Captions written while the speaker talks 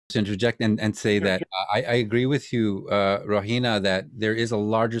to interject and say Sure, that sure. I agree with you, Rohina, that there is a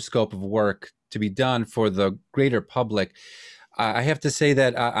larger scope of work to be done for the greater public. I have to say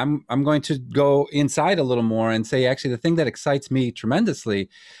that I'm going to go inside a little more and say actually the thing that excites me tremendously,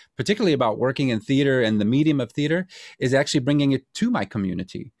 particularly about working in theater and the medium of theater, is actually bringing it to my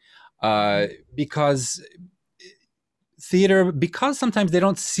community, because because sometimes they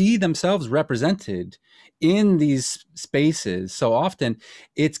don't see themselves represented in these spaces so often,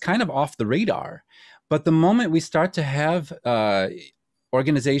 it's kind of off the radar. But the moment we start to have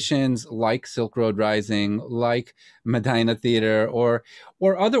organizations like Silk Road Rising, like Medina Theater, or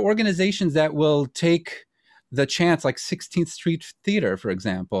other organizations that will take the chance, like 16th Street Theater, for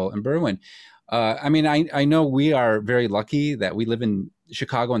example, in Berwyn. I mean, I know we are very lucky that we live in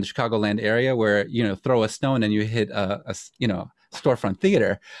Chicago and the Chicagoland area, where throw a stone and you hit a storefront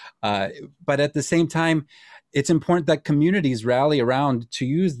theater. Uh, but at the same time, it's important that communities rally around to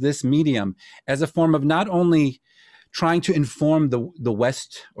use this medium as a form of not only trying to inform the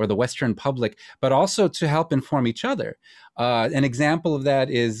West or the Western public, but also to help inform each other. An example of that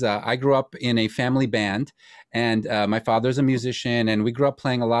is I grew up in a family band, and my father's a musician, and we grew up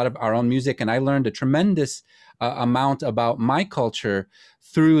playing a lot of our own music. And I learned a tremendous amount about my culture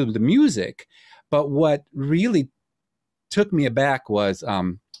through the music. But what really took me aback was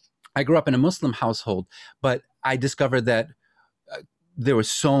I grew up in a Muslim household, but I discovered that there were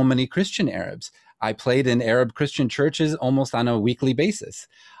so many Christian Arabs. I played in Arab Christian churches almost on a weekly basis.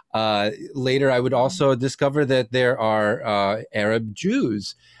 Later, I would also discover that there are Arab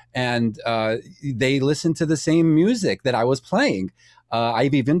Jews, and they listen to the same music that I was playing.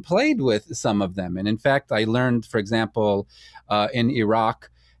 I've even played with some of them. And in fact, I learned, for example, in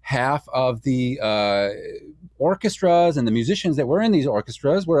Iraq, half of the orchestras and the musicians that were in these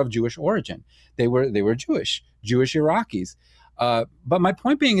orchestras were of Jewish origin. They were Jewish Iraqis. But my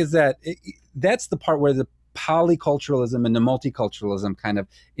point being is that that's the part where the polyculturalism and the multiculturalism kind of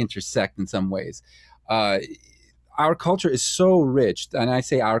intersect in some ways. Our culture is so rich, and I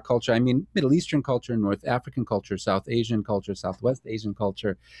say our culture, I mean Middle Eastern culture, North African culture, South Asian culture, Southwest Asian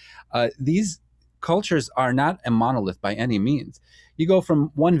culture. These cultures are not a monolith by any means. You go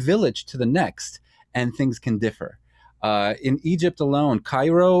from one village to the next, and things can differ. In Egypt alone,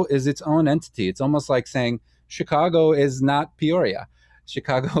 Cairo is its own entity. It's almost like saying Chicago is not Peoria.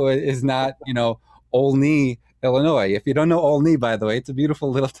 Chicago is not, Olney, Illinois. If you don't know Olney, by the way, it's a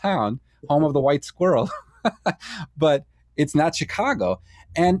beautiful little town, home of the white squirrel, but it's not Chicago.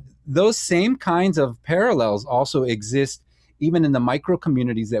 And those same kinds of parallels also exist even in the micro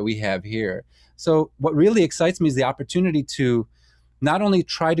communities that we have here. So, what really excites me is the opportunity to not only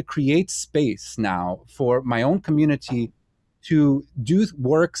try to create space now for my own community to do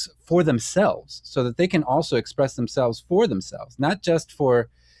works for themselves so that they can also express themselves for themselves, not just for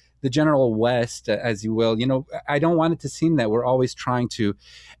the general West, as you will. I don't want it to seem that we're always trying to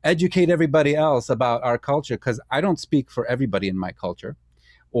educate everybody else about our culture, because I don't speak for everybody in my culture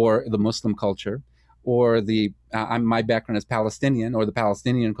or the Muslim culture or my background is Palestinian, or the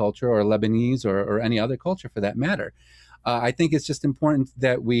Palestinian culture, or Lebanese, or any other culture for that matter. I think it's just important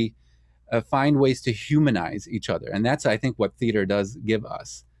that we find ways to humanize each other. And that's, I think, what theater does give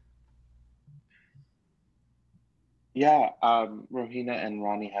us. Yeah, Rohina and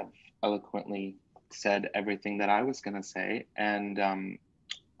Ronnie have eloquently said everything that I was going to say. And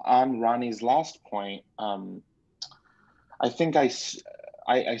on Ronnie's last point, I think I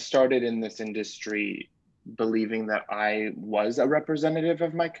started in this industry believing that I was a representative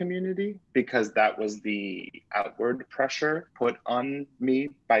of my community because that was the outward pressure put on me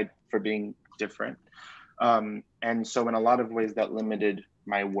for being different. And so in a lot of ways that limited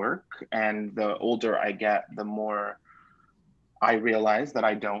my work. And the older I get, the more I realize that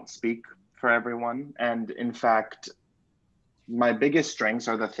I don't speak for everyone. And in fact, my biggest strengths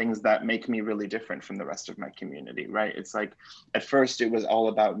are the things that make me really different from the rest of my community, right? It's like, at first it was all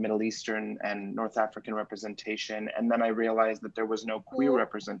about Middle Eastern and North African representation. And then I realized that there was no queer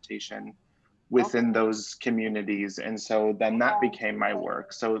representation within those communities. And so then that became my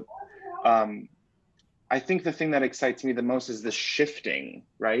work. So I think the thing that excites me the most is the shifting,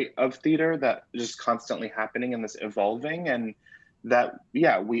 right, of theater that just constantly happening and this evolving. And that,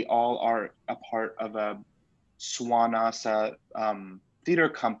 yeah, we all are a part of a Swanasa theater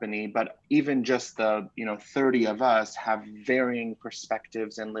company, but even just the 30 of us have varying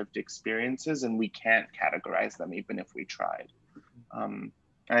perspectives and lived experiences, and we can't categorize them even if we tried. And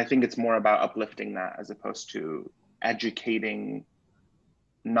I think it's more about uplifting that as opposed to educating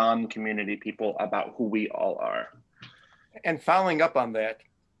non-community people about who we all are. And following up on that,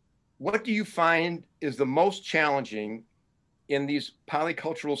 what do you find is the most challenging in these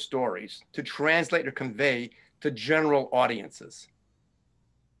polycultural stories to translate or convey to general audiences?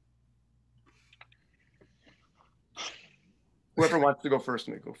 Whoever wants to go first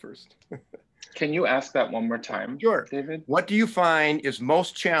may go first. Can you ask that one more time, Sure. David? What do you find is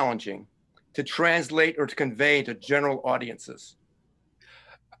most challenging to translate or to convey to general audiences?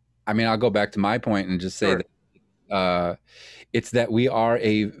 I mean, I'll go back to my point and just say Sure. that it's that we are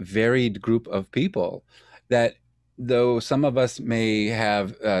a varied group of people, that though some of us may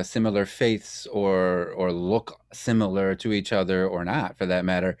have similar faiths or look similar to each other or not, for that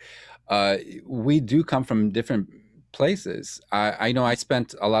matter, uh, we do come from different places. I know I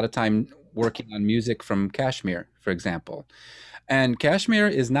spent a lot of time working on music from Kashmir, for example. And Kashmir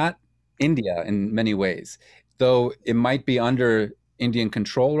is not India in many ways. Though it might be under Indian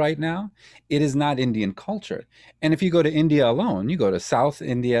control right now, it is not Indian culture. And if you go to India alone, you go to South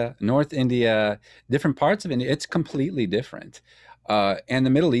India, North India, different parts of India, it's completely different. And the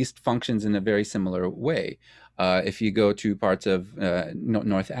Middle East functions in a very similar way. If you go to parts of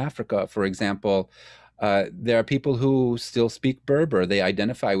North Africa, for example, there are people who still speak Berber. They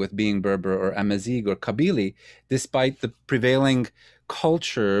identify with being Berber or Amazigh or Kabyle, despite the prevailing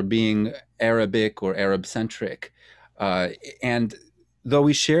culture being Arabic or Arab centric. And though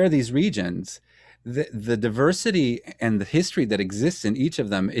we share these regions, the diversity and the history that exists in each of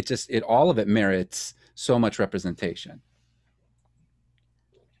them, all of it merits so much representation.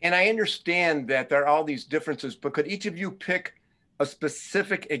 And I understand that there are all these differences, but could each of you pick a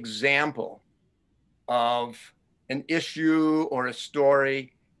specific example of an issue or a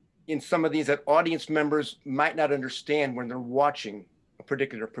story in some of these that audience members might not understand when they're watching a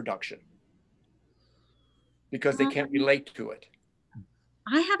particular production because they can't relate to it?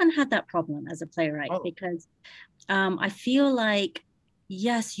 I haven't had that problem as a playwright because I feel like,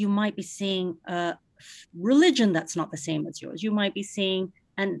 yes, you might be seeing a religion that's not the same as yours. You might be seeing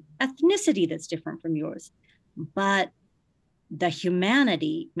an ethnicity that's different from yours, but the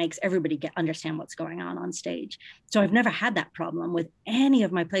humanity makes everybody understand what's going on stage. So I've never had that problem with any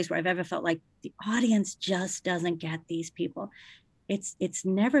of my plays where I've ever felt like the audience just doesn't get these people. It's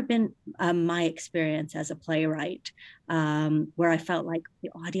never been my experience as a playwright where I felt like the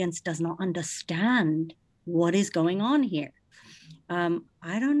audience does not understand what is going on here. I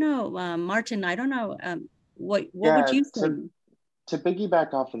don't know, Martin, I don't know. What would you say? To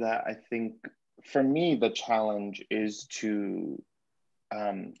piggyback off of that, I think for me, the challenge is to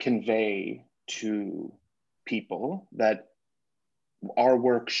convey to people that our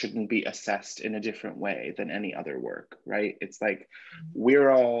work shouldn't be assessed in a different way than any other work, right? It's like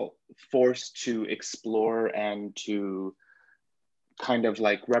we're all forced to explore and to kind of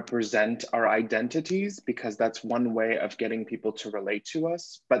like represent our identities because that's one way of getting people to relate to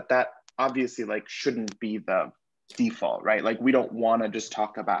us. But that obviously like shouldn't be the default, right? Like we don't want to just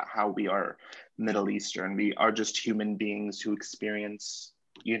talk about how we are Middle Eastern. We are just human beings who experience,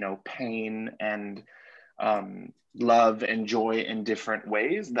 you know, pain and love and joy in different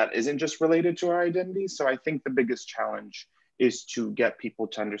ways that isn't just related to our identity. So I think the biggest challenge is to get people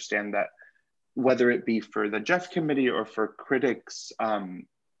to understand that whether it be for the Jeff committee or for critics,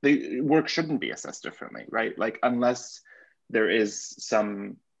 the work shouldn't be assessed differently, right? Like unless there is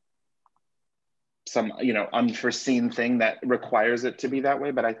some you know unforeseen thing that requires it to be that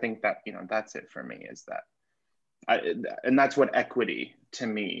way. But I think that, you know, that's it for me, is that and that's what equity to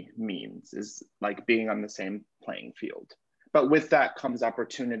me means, is like being on the same playing field. But with that comes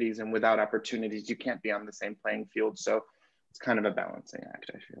opportunities, and without opportunities you can't be on the same playing field. So it's kind of a balancing act,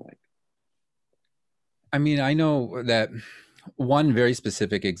 I feel like. I mean, I know that one very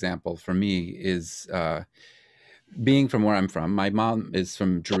specific example for me is being from where I'm from. My mom is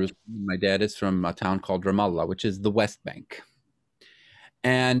from Jerusalem. My dad is from a town called Ramallah, which is the West Bank.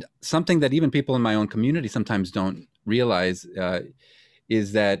 And something that even people in my own community sometimes don't realize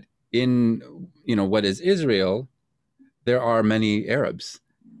is that in, you know, what is Israel, there are many Arabs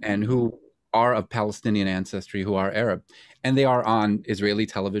and who are of Palestinian ancestry, who are Arab, and they are on Israeli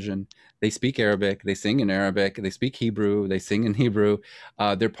television. They speak Arabic, they sing in Arabic, they speak Hebrew, they sing in Hebrew.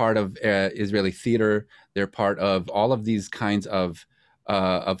 They're part of Israeli theater. They're part of all of these kinds of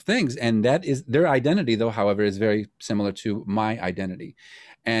things, and that is their identity. Though, however, is very similar to my identity.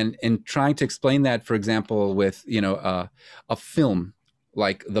 And in trying to explain that, for example, with a film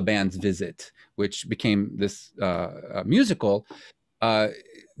like The Band's Visit, which became this musical,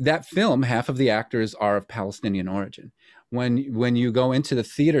 that film, half of the actors are of Palestinian origin. when you go into the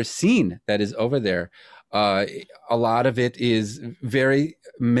theater scene that is over there, a lot of it is very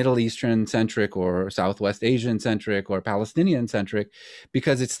Middle Eastern centric or Southwest Asian centric or Palestinian centric,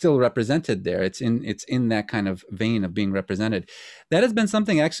 because it's still represented there. It's in that kind of vein of being represented. That has been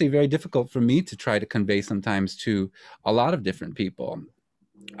something actually very difficult for me to try to convey sometimes to a lot of different people,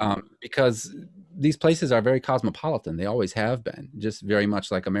 because these places are very cosmopolitan. They always have been, just very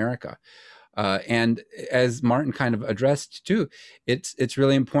much like America. And as Martin kind of addressed too, it's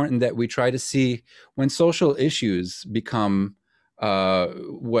really important that we try to see when social issues become,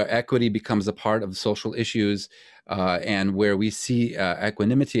 where equity becomes a part of social issues, and where we see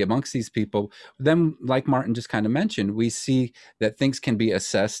equanimity amongst these people, then, like Martin just kind of mentioned, we see that things can be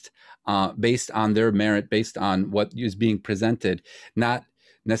assessed based on their merit, based on what is being presented, not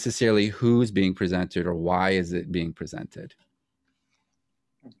necessarily who's being presented or why is it being presented.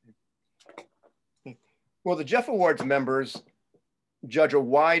 Well, the Jeff Awards members judge a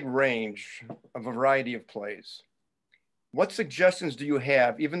wide range of a variety of plays. What suggestions do you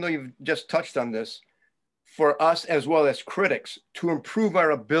have, even though you've just touched on this, for us as well as critics to improve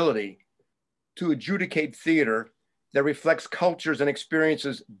our ability to adjudicate theater that reflects cultures and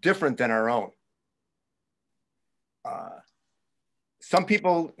experiences different than our own? Some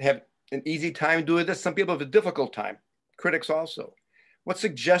people have an easy time doing this. Some people have a difficult time, critics also. What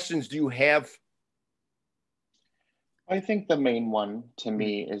suggestions do you have? I think the main one to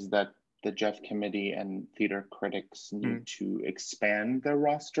me is that the Jeff Committee and theater critics need to expand their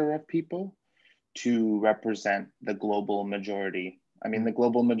roster of people to represent the global majority. I mean, the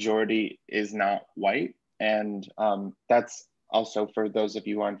global majority is not white. And that's also, for those of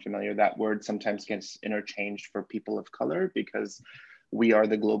you who aren't familiar, that word sometimes gets interchanged for people of color, because we are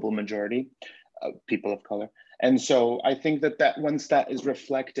the global majority of people of color. And so I think that once that is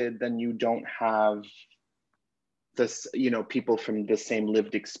reflected, then you don't have this, people from the same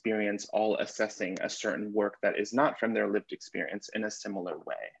lived experience all assessing a certain work that is not from their lived experience in a similar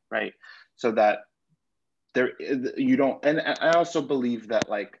way, right? So that you don't, and I also believe that,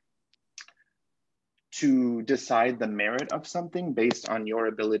 like, to decide the merit of something based on your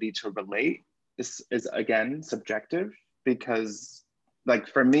ability to relate is again subjective, because, like,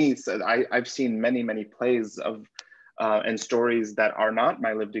 for me, so I've seen many plays of and stories that are not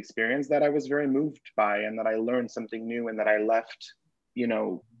my lived experience that I was very moved by, and that I learned something new, and that I left,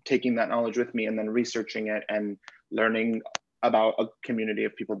 taking that knowledge with me and then researching it and learning about a community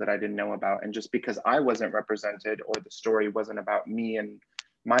of people that I didn't know about. And just because I wasn't represented or the story wasn't about me and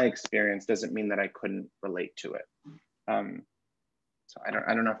my experience doesn't mean that I couldn't relate to it. So I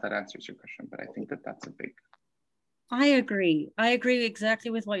don't know if that answers your question, but I think that that's a big. I agree exactly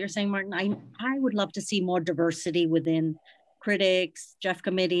with what you're saying, Martin. I would love to see more diversity within critics, Jeff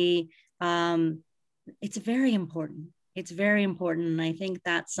Committee. It's very important. It's very important. And I think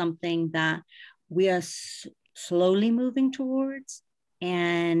that's something that we are slowly moving towards.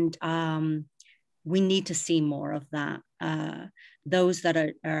 And we need to see more of that. Those that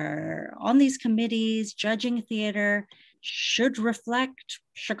are on these committees, judging theater, should reflect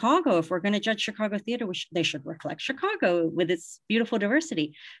Chicago. If we're going to judge Chicago theater, they should reflect Chicago with its beautiful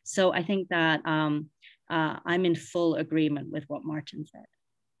diversity. So I think that I'm in full agreement with what Martin said.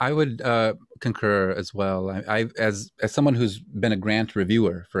 I would concur as well. I as someone who's been a grant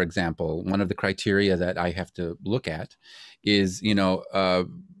reviewer, for example, one of the criteria that I have to look at is,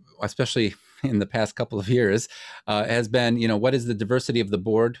 especially in the past couple of years, has been, what is the diversity of the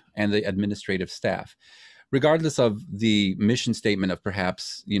board and the administrative staff, regardless of the mission statement of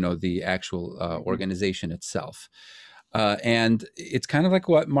perhaps, the actual organization itself. And it's kind of like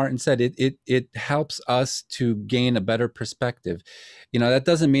what Martin said, it helps us to gain a better perspective. That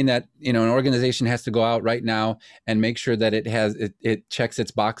doesn't mean that, an organization has to go out right now and make sure that it checks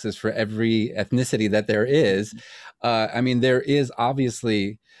its boxes for every ethnicity that there is. I mean, there is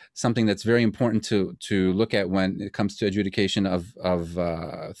obviously something that's very important to look at when it comes to adjudication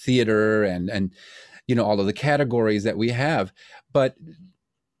of theater and all of the categories that we have. But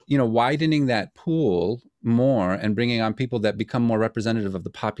widening that pool more and bringing on people that become more representative of the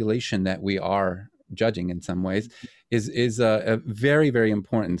population that we are judging in some ways is a very, very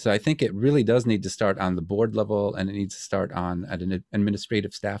important. So I think it really does need to start on the board level, and it needs to start at an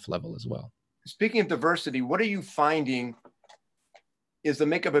administrative staff level as well. Speaking of diversity, what are you finding is the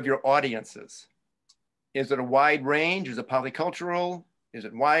makeup of your audiences? Is it a wide range? Is it polycultural? Is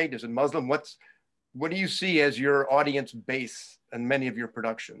it white? Is it Muslim? What do you see as your audience base in many of your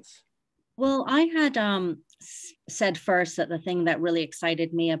productions? Well, I had said first that the thing that really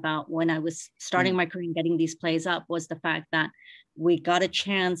excited me about when I was starting my career and getting these plays up was the fact that we got a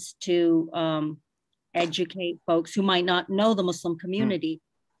chance to educate folks who might not know the Muslim community.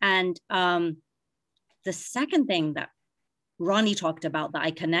 And the second thing that Ronnie talked about that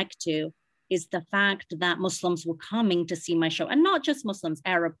I connect to is the fact that Muslims were coming to see my show, and not just Muslims,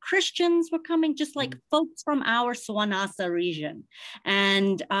 Arab Christians were coming, just like folks from our Swanasa region,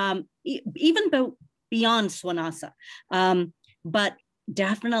 and even beyond Swanasa. But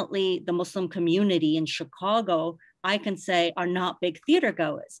definitely the Muslim community in Chicago, I can say, are not big theater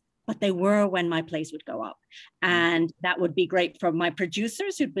goers, but they were when my plays would go up. And that would be great for my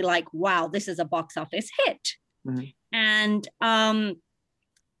producers who'd be like, wow, this is a box office hit. And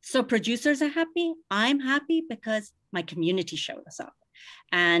so producers are happy. I'm happy because my community showed us up.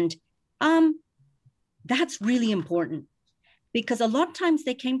 And that's really important, because a lot of times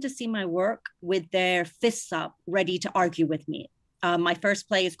they came to see my work with their fists up, ready to argue with me. My first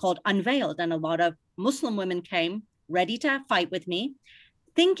play is called Unveiled, and a lot of Muslim women came ready to fight with me,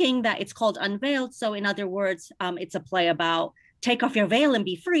 thinking that it's called Unveiled. So in other words, it's a play about take off your veil and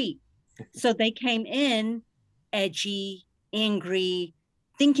be free. So they came in edgy, angry,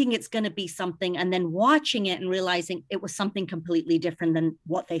 thinking it's going to be something, and then watching it and realizing it was something completely different than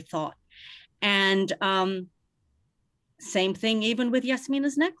what they thought. And same thing even with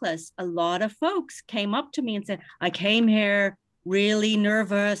Yasmina's necklace. A lot of folks came up to me and said, I came here really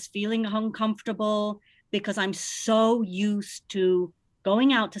nervous, feeling uncomfortable, because I'm so used to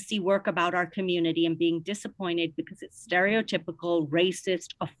going out to see work about our community and being disappointed because it's stereotypical,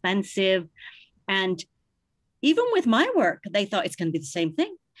 racist, offensive. And even with my work, they thought it's going to be the same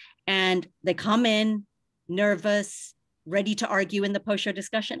thing. And they come in nervous, ready to argue in the post-show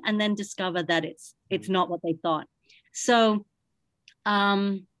discussion, and then discover that it's not what they thought. So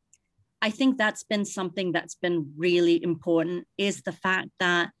I think that's been something that's been really important, is the fact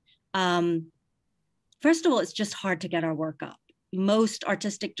that, first of all, it's just hard to get our work up. Most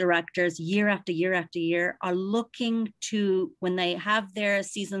artistic directors, year after year after year, are looking to, when they have their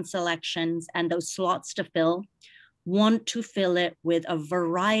season selections and those slots to fill, want to fill it with a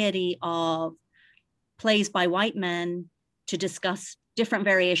variety of plays by white men to discuss different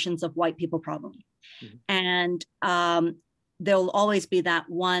variations of white people problem. And there'll always be that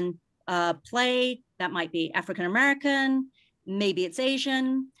one play that might be African-American, maybe it's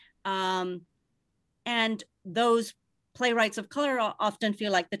Asian. And those playwrights of color often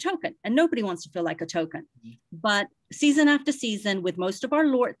feel like the token, and nobody wants to feel like a token. But season after season, with most of our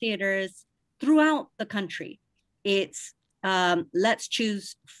Lord theaters throughout the country, it's let's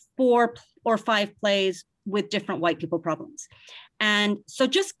choose 4 or 5 plays with different white people problems. And so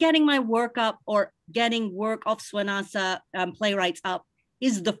just getting my work up, or getting work of Swanasa playwrights up,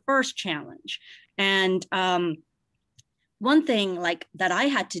 is the first challenge. And one thing like that I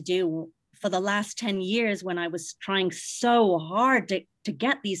had to do for the last 10 years when I was trying so hard to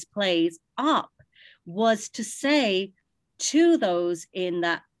get these plays up was to say to those in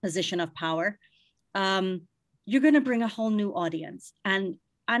that position of power, you're going to bring a whole new audience. And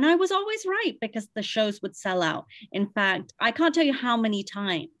I was always right, because the shows would sell out. In fact, I can't tell you how many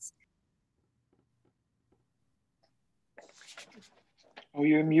times. Oh,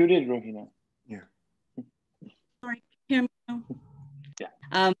 you're muted, Rohina. Yeah. Sorry, hear me now?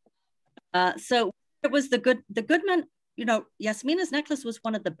 Yeah. So it was the Goodman, you know, Yasmina's Necklace was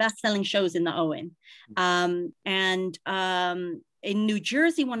one of the best-selling shows in the Owen. In New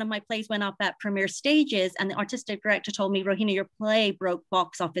Jersey, one of my plays went up at premiere stages, and the artistic director told me, Rohina, your play broke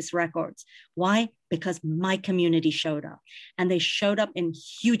box office records. Why? Because my community showed up, and they showed up in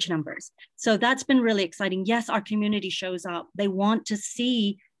huge numbers. So that's been really exciting. Yes, our community shows up. They want to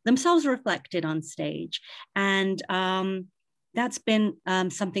see themselves reflected on stage. And that's been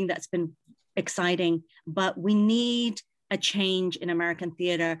something that's been exciting, but we need a change in American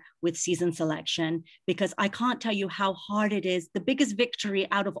theater with season selection, because I can't tell you how hard it is. The biggest victory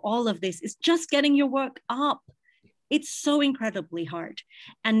out of all of this is just getting your work up. It's so incredibly hard.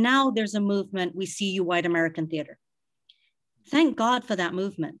 And now there's a movement, We See You White American Theater. Thank God for that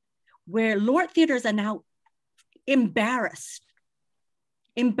movement, where Lord theaters are now embarrassed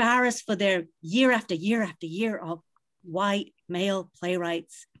for their year after year after year of white male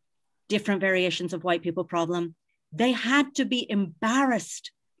playwrights, different variations of white people problem. They had to be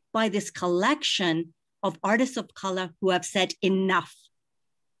embarrassed by this collection of artists of color who have said enough.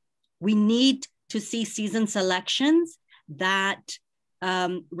 We need to see season selections that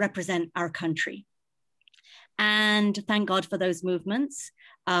represent our country. And thank God for those movements.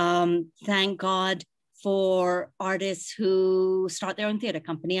 Thank God for artists who start their own theater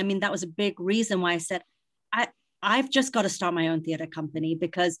company. I mean, that was a big reason why I said, I've just got to start my own theater company,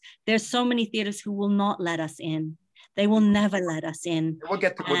 because there's so many theaters who will not let us in. They will never let us in. We'll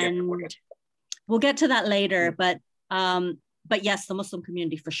get to we'll get to that later, but yes, the Muslim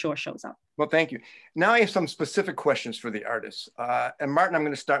community for sure shows up. Well, thank you. Now I have some specific questions for the artists. And Martin, I'm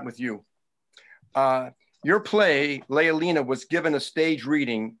going to start with you. Your play, Leolina, was given a stage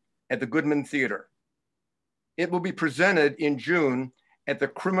reading at the Goodman Theater. It will be presented in June at the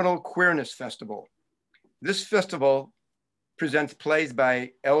Criminal Queerness Festival. This festival presents plays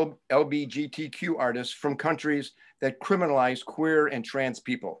by LGBTQ artists from countries that criminalize queer and trans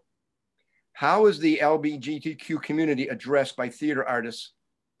people. How is the LGBTQ community addressed by theater artists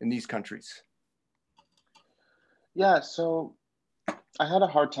in these countries? Yeah, so I had a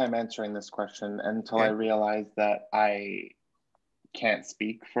hard time answering this question until I realized that I can't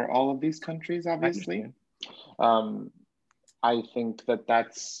speak for all of these countries, obviously. I think that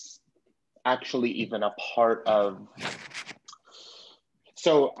that's actually even a part of,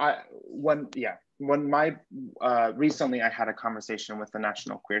 so recently I had a conversation with the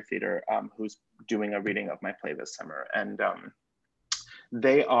National Queer Theater, who's doing a reading of my play this summer, and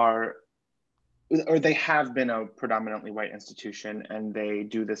they have been a predominantly white institution, and they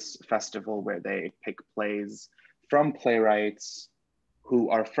do this festival where they pick plays from playwrights who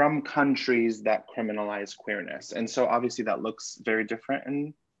are from countries that criminalize queerness. And so obviously that looks very different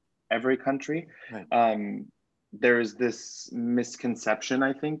in every country. Right. There's this misconception,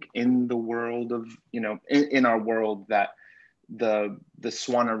 I think, in the world of, in our world, that the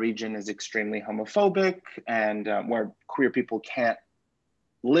Swana region is extremely homophobic, and where queer people can't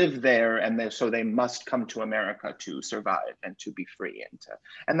live there, and so they must come to America to survive and to be free,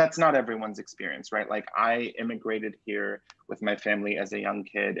 and that's not everyone's experience, right? Like, I immigrated here with my family as a young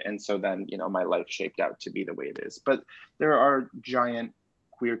kid, and so then my life shaped out to be the way it is. But there are giant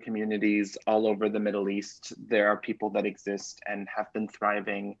queer communities all over the Middle East. There are people that exist and have been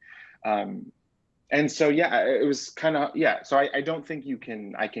thriving, and so it was kind of so I don't think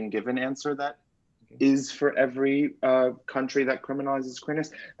I can give an answer that is for every country that criminalizes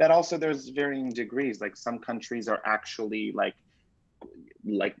queerness. That also, there's varying degrees. Like, some countries are actually like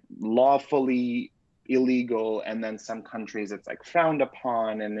lawfully illegal, and then some countries it's like frowned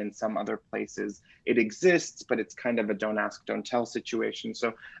upon, and in some other places it exists, but it's kind of a don't ask, don't tell situation.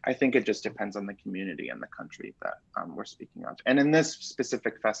 So I think it just depends on the community and the country that we're speaking of. And in this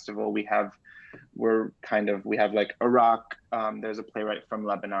specific festival, we have like Iraq, there's a playwright from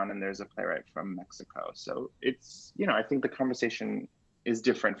Lebanon, and there's a playwright from Mexico. So it's, I think the conversation is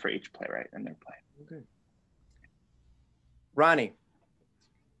different for each playwright and their play. Okay. Ronnie,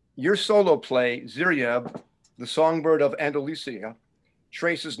 your solo play, Ziryab, the Songbird of Andalusia,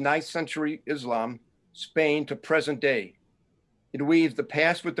 traces 9th century Islam, Spain to present day. It weaves the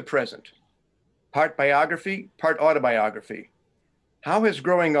past with the present, part biography, part autobiography. How has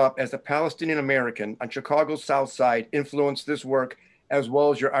growing up as a Palestinian American on Chicago's South Side influenced this work, as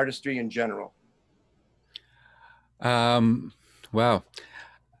well as your artistry in general? Wow. Well,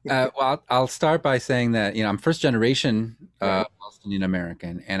 I'll start by saying that, I'm first generation Palestinian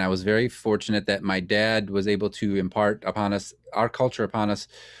American, and I was very fortunate that my dad was able to impart upon us, our culture upon us,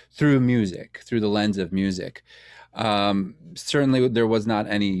 through music, through the lens of music. Certainly there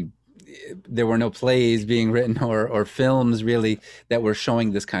were no plays being written or films really that were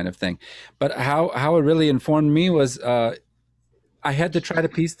showing this kind of thing. But how it really informed me was I had to try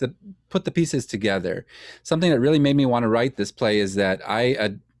to put the pieces together. Something that really made me want to write this play is that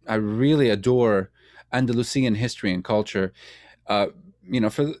I really adore Andalusian history and culture.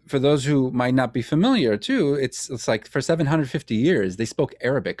 For those who might not be familiar too, it's like for 750 years they spoke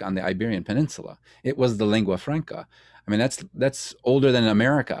Arabic on the Iberian Peninsula. It was the lingua franca. I mean, that's older than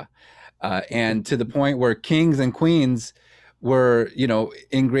America, and to the point where kings and queens were,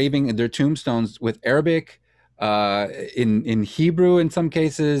 engraving their tombstones with Arabic, in Hebrew in some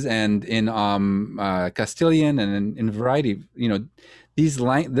cases, and in Castilian, and in a variety. This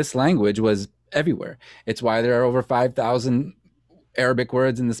language was everywhere. It's why there are over 5,000 Arabic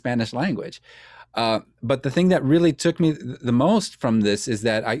words in the Spanish language. But the thing that really took me the most from this is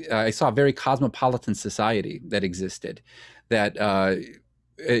that I saw a very cosmopolitan society that existed, that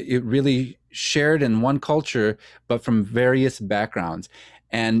it really shared in one culture, but from various backgrounds.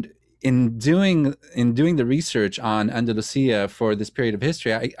 And in doing the research on Andalusia for this period of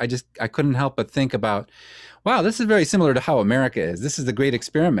history, I couldn't help but think about, wow, this is very similar to how America is. This is the great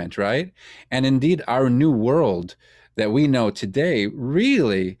experiment, right? And indeed, our new world that we know today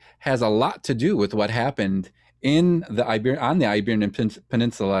really has a lot to do with what happened on the Iberian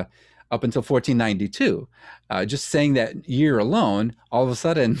Peninsula up until 1492. Just saying that year alone, all of a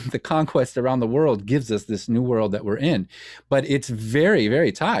sudden, the conquest around the world gives us this new world that we're in. But it's very,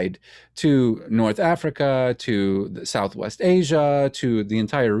 very tied to North Africa, to Southwest Asia, to the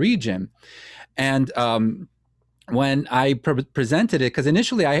entire region. And when I presented it, because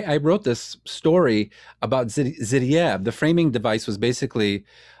initially I wrote this story about Ziryab. The framing device was basically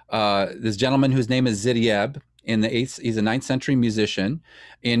this gentleman whose name is Ziryab. He's a 9th century musician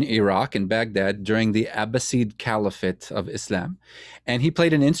in Iraq, in Baghdad, during the Abbasid Caliphate of Islam. And he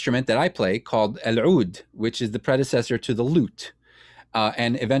played an instrument that I play called al-oud, which is the predecessor to the lute,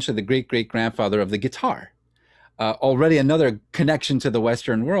 and eventually the great-great-grandfather of the guitar. Already another connection to the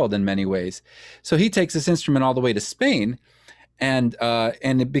Western world in many ways. So he takes this instrument all the way to Spain, and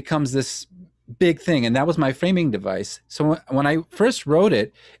it becomes this big thing. And that was my framing device. So when I first wrote it,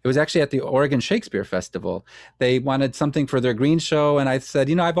 it was actually at the Oregon Shakespeare Festival. They wanted something for their green show, and I said,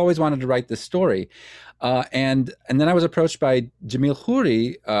 I've always wanted to write this story. And then I was approached by Jamil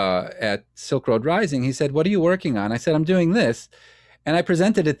Khoury at Silk Road Rising. He said, "What are you working on?" I said, "I'm doing this." And I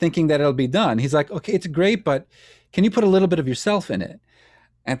presented it thinking that it'll be done. He's like, "Okay, it's great, but can you put a little bit of yourself in it?"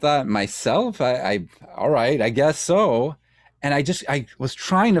 And I thought, myself? All right, I guess so. And I was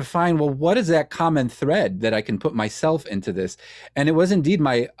trying to find, well, what is that common thread that I can put myself into this? And it was indeed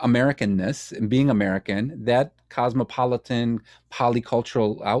my Americanness and being American, that cosmopolitan,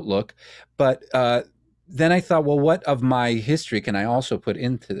 polycultural outlook. But then I thought, well, what of my history can I also put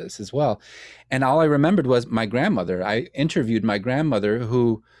into this as well? And all I remembered was my grandmother. I interviewed my grandmother,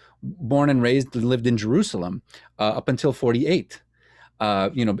 who, born and raised, lived in Jerusalem up until 48,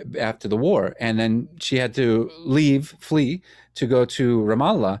 after the war. And then she had to flee to go to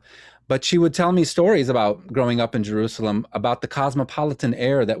Ramallah. But she would tell me stories about growing up in Jerusalem, about the cosmopolitan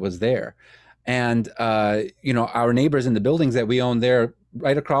air that was there. And, our neighbors in the buildings that we owned there,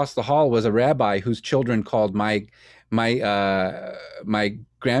 right across the hall was a rabbi whose children called my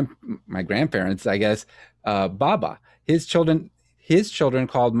grandparents, I guess, Baba. His children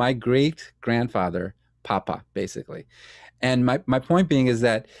called my great grandfather Papa, basically. And my point being is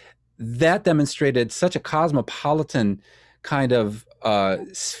that demonstrated such a cosmopolitan kind of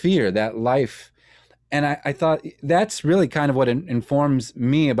sphere, that life. And I thought that's really kind of what informs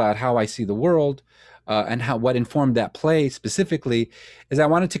me about how I see the world, and what informed that play specifically is I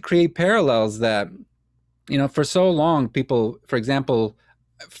wanted to create parallels that, for so long people, for example,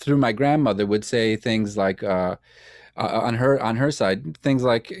 through my grandmother, would say things like on her side, things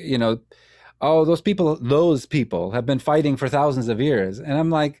like, oh, those people have been fighting for thousands of years. And I'm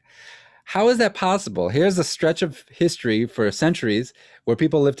like, how is that possible? Here's a stretch of history for centuries where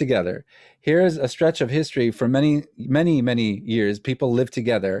people live together. Here's a stretch of history for many, many, many years. People live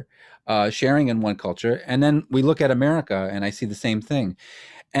together, sharing in one culture. And then we look at America and I see the same thing.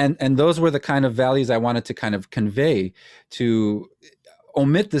 And those were the kind of values I wanted to kind of convey, to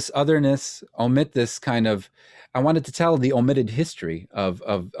omit this otherness, omit this kind of, I wanted to tell the omitted history of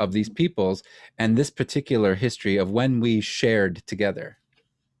these peoples, and this particular history of when we shared together.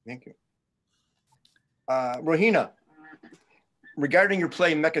 Thank you. Rohina, regarding your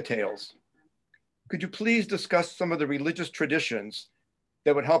play Mecca Tales, could you please discuss some of the religious traditions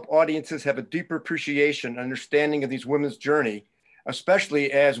that would help audiences have a deeper appreciation and understanding of these women's journey,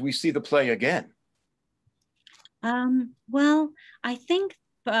 especially as we see the play again? Well, I think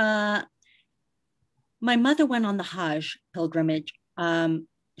my mother went on the Hajj pilgrimage.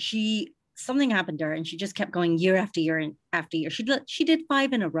 Something happened to her, and she just kept going year after year and after year. She did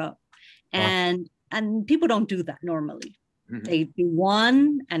 5 in a row, and people don't do that normally. Mm-hmm. They do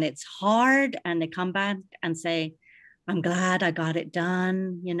one, and it's hard, and they come back and say, "I'm glad I got it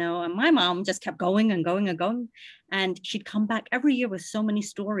done," And my mom just kept going and going and going, and she'd come back every year with so many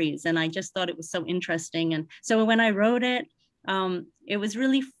stories, and I just thought it was so interesting. And so when I wrote it, it was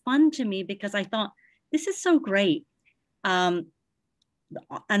really fun to me because I thought, this is so great.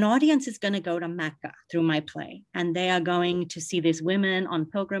 An audience is going to go to Mecca through my play, and they are going to see these women on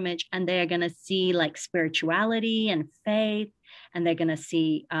pilgrimage, and they are going to see like spirituality and faith, and they're going to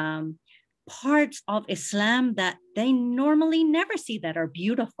see parts of Islam that they normally never see that are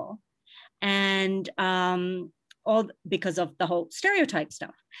beautiful, and all because of the whole stereotype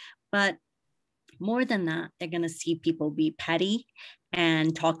stuff. But more than that, they're going to see people be petty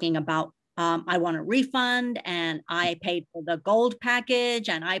and talking about, I want a refund, and I paid for the gold package,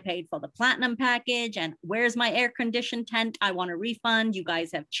 and I paid for the platinum package, and where's my air-conditioned tent? I want a refund. You guys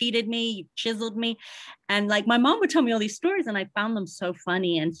have cheated me. You chiseled me. And like my mom would tell me all these stories, and I found them so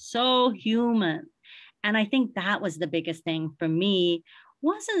funny and so human. And I think that was the biggest thing for me.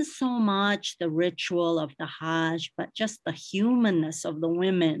 Wasn't so much the ritual of the Hajj, but just the humanness of the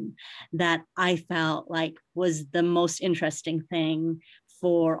women that I felt like was the most interesting thing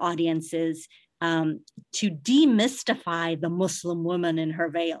for audiences, to demystify the Muslim woman in her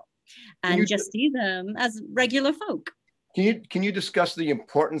veil and just see them as regular folk. Can you discuss the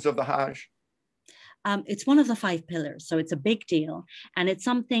importance of the Hajj? it's one of the 5 pillars. So it's a big deal. And it's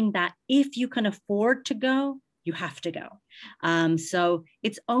something that if you can afford to go, you have to go. So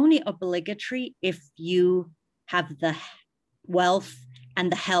it's only obligatory if you have the wealth and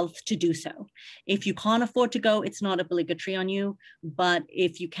the health to do so. If you can't afford to go, it's not obligatory on you. But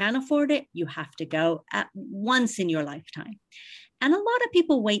if you can afford it, you have to go at once in your lifetime. And a lot of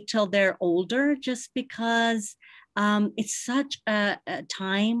people wait till they're older just because it's such a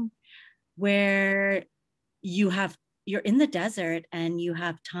time where you're in the desert and you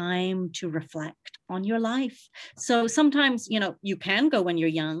have time to reflect on your life. So sometimes, you can go when you're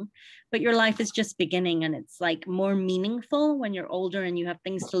young, but your life is just beginning, and it's like more meaningful when you're older and you have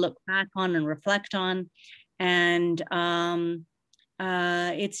things to look back on and reflect on. And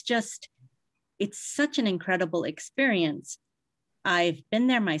it's such an incredible experience. I've been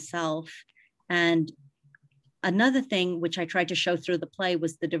there myself. And another thing which I tried to show through the play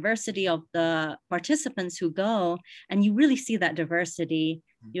was the diversity of the participants who go, and you really see that diversity.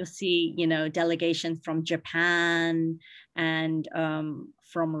 You'll see, delegations from Japan and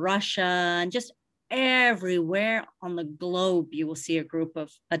from Russia, and just everywhere on the globe, you will see a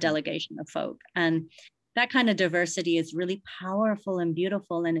delegation of folk. And that kind of diversity is really powerful and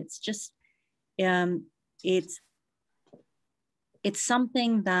beautiful. And it's just, it's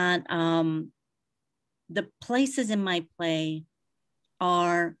something that the places in my play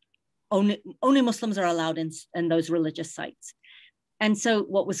are only Muslims are allowed in those religious sites. And so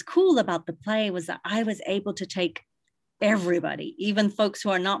what was cool about the play was that I was able to take everybody, even folks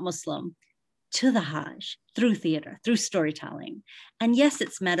who are not Muslim, to the Hajj through theater, through storytelling. And yes,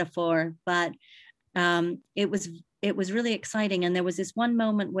 it's metaphor, but it was really exciting. And there was this one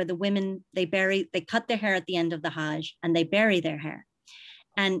moment where the women, they cut their hair at the end of the Hajj and they bury their hair.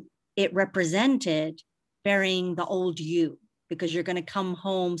 And it represented burying the old you, because you're going to come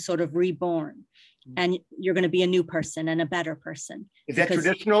home sort of reborn, and you're going to be a new person and a better person. Is that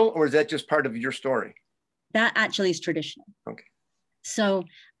traditional, or is that just part of your story? That actually is traditional. Okay. So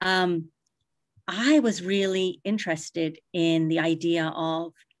I was really interested in the idea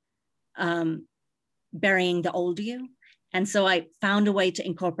of burying the old you. And so I found a way to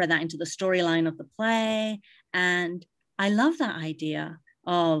incorporate that into the storyline of the play. And I love that idea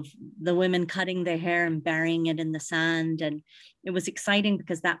of the women cutting their hair and burying it in the sand. And it was exciting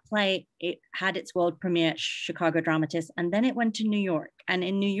because that play, it had its world premiere at Chicago Dramatists, and then it went to New York. And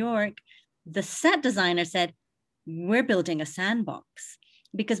in New York, the set designer said, we're building a sandbox,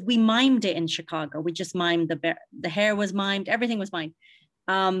 because we mimed it in Chicago. We just mimed the hair was mimed, everything was mimed.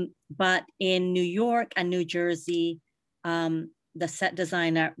 But in New York and New Jersey, the set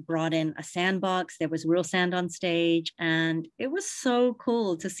designer brought in a sandbox. There was real sand on stage, and it was so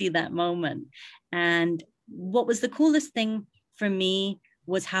cool to see that moment. And what was the coolest thing for me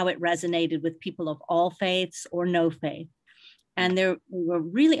was how it resonated with people of all faiths or no faith. And they were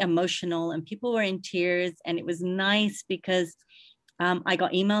really emotional, and people were in tears. And it was nice because I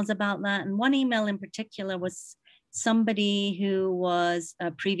got emails about that. And one email in particular was somebody who was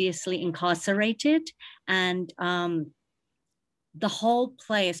previously incarcerated, and the whole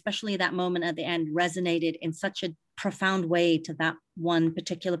play, especially that moment at the end, resonated in such a profound way to that one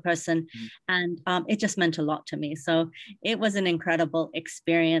particular person. And it just meant a lot to me. So it was an incredible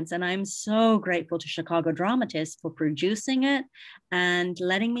experience. And I'm so grateful to Chicago Dramatists for producing it and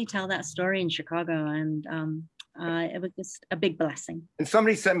letting me tell that story in Chicago. And it was just a big blessing. And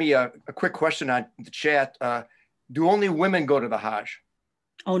somebody sent me a quick question on the chat. Do only women go to the Hajj?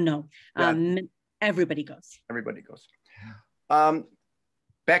 Oh, no. Yeah. Everybody goes. Everybody goes.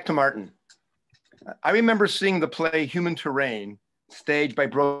 Back to Martin. I remember seeing the play Human Terrain, staged by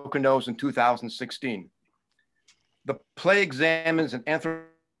Broken Nose in 2016. The play examines an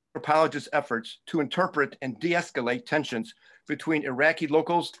anthropologist's efforts to interpret and de-escalate tensions between Iraqi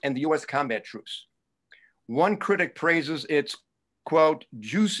locals and the US combat troops. One critic praises its, quote,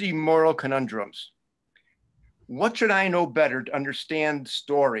 juicy moral conundrums. What should I know better to understand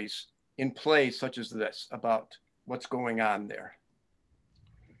stories in plays such as this about what's going on there?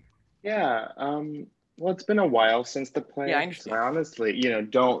 Yeah, well, it's been a while since the play. Yeah, I understand. So I honestly,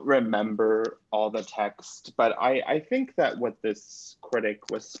 don't remember all the text, but I think that what this critic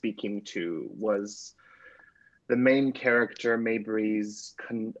was speaking to was the main character, Mabry's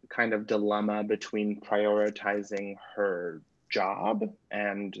kind of dilemma between prioritizing her job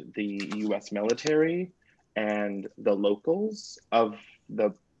and the US military and the locals of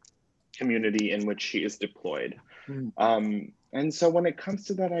the community in which she is deployed. And so when it comes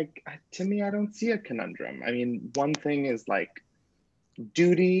to that, to me, I don't see a conundrum. I mean, one thing is like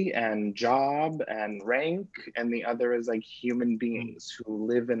duty and job and rank, and the other is like human beings who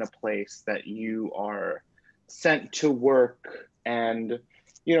live in a place that you are sent to work. And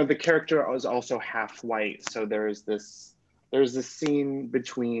you know, the character is also half white, so there's this scene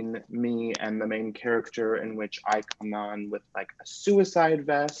between me and the main character in which I come on with like a suicide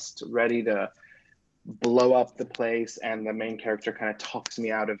vest ready to blow up the place, and the main character kind of talks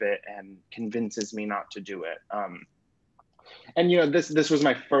me out of it and convinces me not to do it. And you know, this was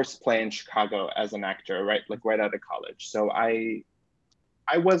my first play in Chicago as an actor, right? Like right out of college. So I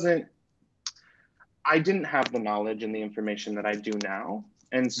didn't have the knowledge and the information that I do now.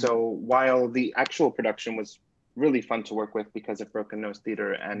 And so while the actual production was really fun to work with because of Broken Nose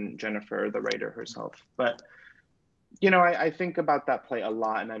Theater and Jennifer, the writer herself, but you know, I think about that play a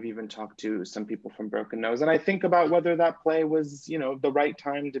lot, and I've even talked to some people from Broken Nose, and I think about whether that play was, you know, the right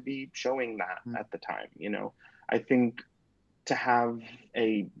time to be showing that at the time. You know, I think to have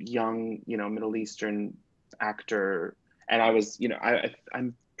a young, you know, Middle Eastern actor, and I was, you know,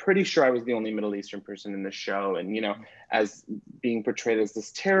 I'm pretty sure I was the only Middle Eastern person in the show, and you know, as being portrayed as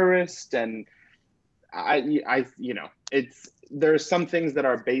this terrorist, and I, you know, there are some things that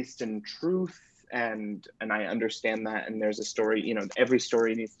are based in truth, and I understand that, and there's a story, you know, every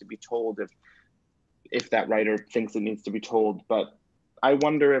story needs to be told if that writer thinks it needs to be told, but I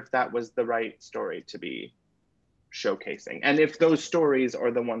wonder if that was the right story to be showcasing, and if those stories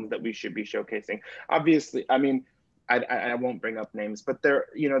are the ones that we should be showcasing. Obviously, I mean, I won't bring up names, but there,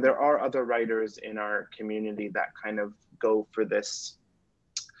 you know, there are other writers in our community that kind of go for this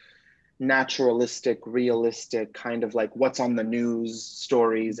naturalistic, realistic kind of like what's on the news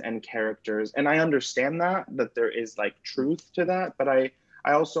stories and characters. And I understand that there is like truth to that, but I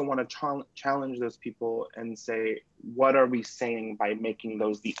also want to challenge those people and say, what are we saying by making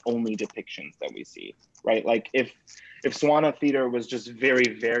those the only depictions that we see, right? Like if Swana Theater was just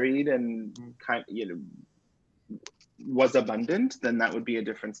very varied and kind of, you know, was abundant, then that would be a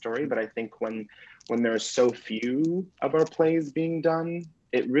different story. But I think when there are so few of our plays being done,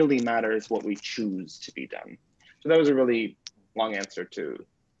 it really matters what we choose to be done. So that was a really long answer to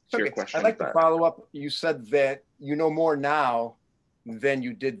your question. I'd like to follow up. You said that you know more now than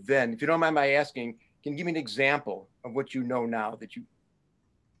you did then. If you don't mind my asking, can you give me an example of what you know now that you?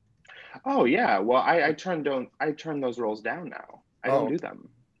 Oh yeah, well I turn those roles down now. I don't do them.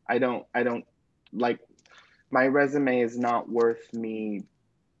 I don't like, my resume is not worth me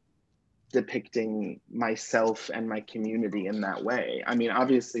depicting myself and my community in that way. I mean,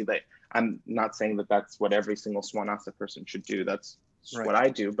 obviously, like, I'm not saying that that's what every single Swanasa person should do. That's what I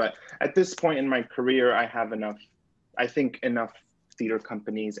do. But at this point in my career, I have enough, I think enough theater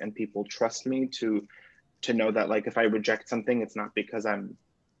companies and people trust me to know that, like, if I reject something, it's not because I'm,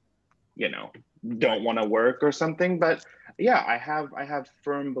 you know, don't want to work or something. But yeah, I have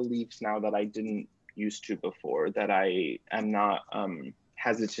firm beliefs now that I didn't used to before, that I am not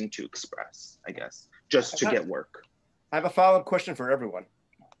hesitant to express, I guess, just to get work. I have a follow-up question for everyone.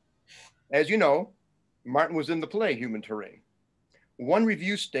 As you know, Martin was in the play Human Terrain. One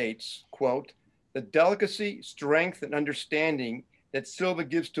review states, quote, "The delicacy, strength, and understanding that Silva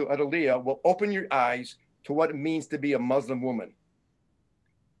gives to Adalia will open your eyes to what it means to be a Muslim woman."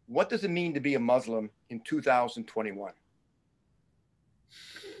 What does it mean to be a Muslim in 2021?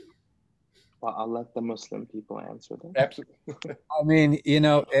 Well, I'll let the Muslim people answer that. Absolutely. I mean, you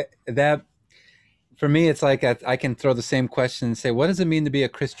know, that for me, it's like I can throw the same question and say, what does it mean to be a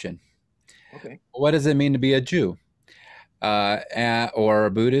Christian? Okay. What does it mean to be a Jew? Or a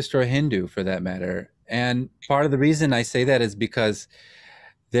Buddhist or a Hindu, for that matter? And part of the reason I say that is because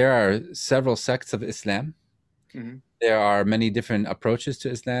there are several sects of Islam. Mm-hmm. There are many different approaches to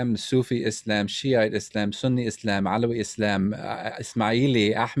Islam: Sufi Islam, Shiite Islam, Sunni Islam, Alawi Islam,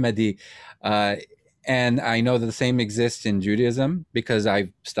 Ismaili, Ahmadi. And I know that the same exists in Judaism because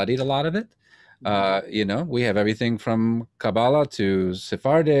I've studied a lot of it. You know, we have everything from Kabbalah to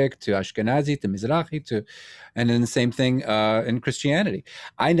Sephardic to Ashkenazi to Mizrahi and then the same thing in Christianity.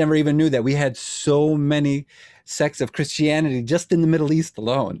 I never even knew that we had so many sects of Christianity just in the Middle East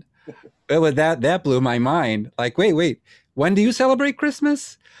alone. But that blew my mind. Like, wait, when do you celebrate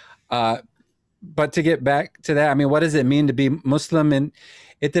Christmas? But to get back to that, I mean, what does it mean to be Muslim? And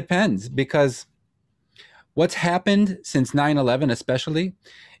it depends, because what's happened since 9/11 especially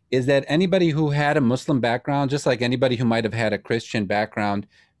is that anybody who had a Muslim background, just like anybody who might have had a Christian background,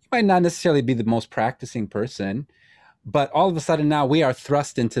 you might not necessarily be the most practicing person, but all of a sudden now we are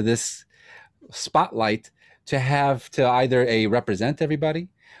thrust into this spotlight to have to either represent everybody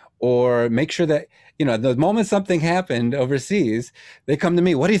or make sure that, you know, the moment something happened overseas, they come to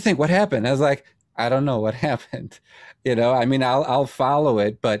me, what do you think? What happened? I was like, I don't know what happened. I mean, I'll follow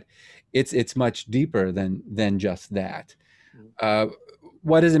it, but it's much deeper than just that. Uh,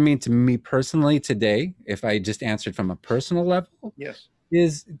 what does it mean to me personally today? If I just answered from a personal level, Yes.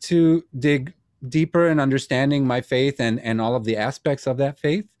 is to dig deeper in understanding my faith and all of the aspects of that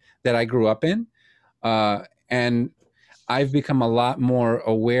faith that I grew up in. And I've become a lot more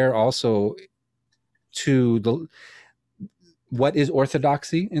aware also to what is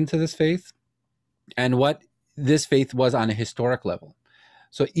orthodoxy into this faith and what this faith was on a historic level.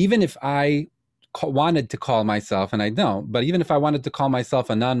 So even if I wanted to call myself, and I don't, but even if I wanted to call myself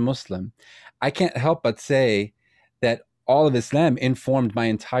a non-Muslim, I can't help but say that all of Islam informed my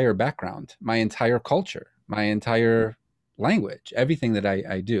entire background, my entire culture, my entire language, everything that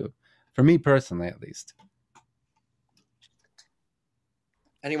I do, for me personally, at least.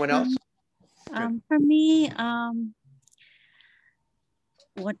 Anyone else? For me,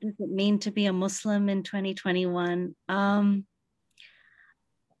 what does it mean to be a Muslim in 2021?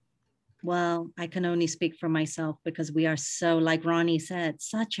 Well, I can only speak for myself because we are so, like Ronnie said,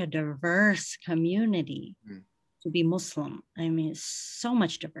 such a diverse community to be Muslim. I mean, so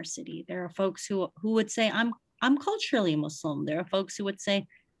much diversity. There are folks who would say, I'm culturally Muslim. There are folks who would say,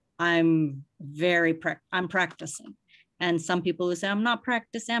 I'm practicing. And some people who say, I'm not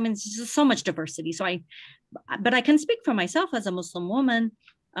practicing. I mean, it's just so much diversity. But I can speak for myself as a Muslim woman.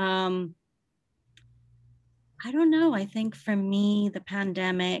 I don't know. I think for me, the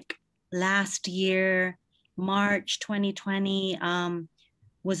pandemic last year, March 2020,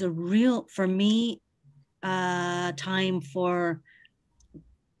 was a real, for me, time for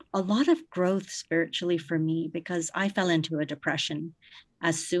a lot of growth spiritually for me, because I fell into a depression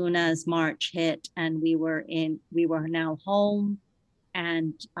as soon as March hit and we were now home,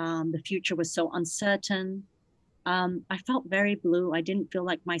 and the future was so uncertain. I felt very blue. I didn't feel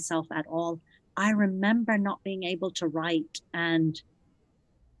like myself at all. I remember not being able to write, and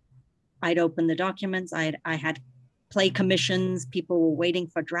I'd open the documents. I had play commissions. People were waiting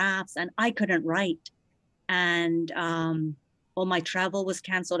for drafts, and I couldn't write. And all my travel was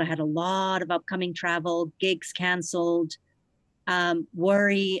canceled. I had a lot of upcoming travel, gigs canceled,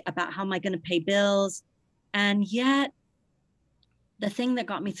 worry about how am I going to pay bills. And yet, the thing that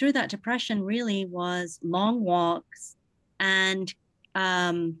got me through that depression really was long walks and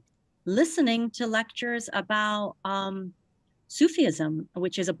listening to lectures about Sufism,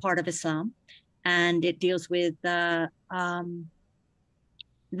 which is a part of Islam, and it deals with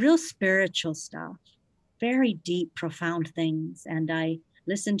real spiritual stuff, very deep, profound things. And I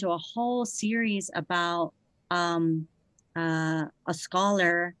listened to a whole series about a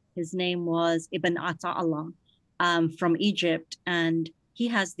scholar. His name was Ibn Ata'Allah, from Egypt, and he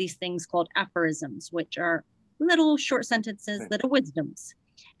has these things called aphorisms, which are little short sentences, little wisdoms.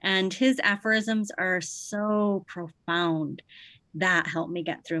 And his aphorisms are so profound. That helped me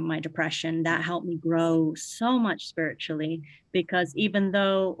get through my depression. That helped me grow so much spiritually, because even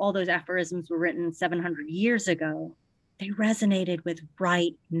though all those aphorisms were written 700 years ago, they resonated with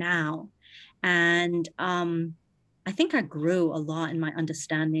right now. And I think I grew a lot in my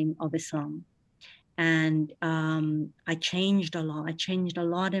understanding of Islam. And I changed a lot. I changed a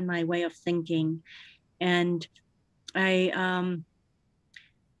lot in my way of thinking. And I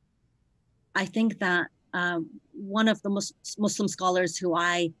think that one of the Muslim scholars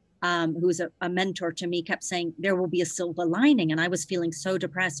who's a mentor to me, kept saying, there will be a silver lining. And I was feeling so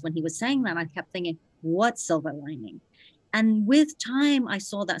depressed when he was saying that. I kept thinking, what silver lining? And with time, I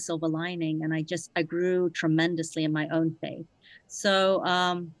saw that silver lining, and I grew tremendously in my own faith. So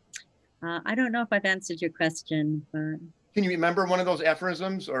I don't know if I've answered your question, but. Can you remember one of those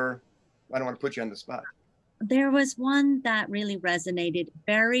aphorisms, or I don't want to put you on the spot? There was one that really resonated.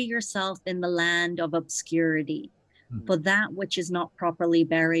 Bury yourself in the land of obscurity, for that which is not properly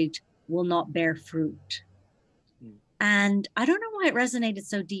buried will not bear fruit. And I don't know why it resonated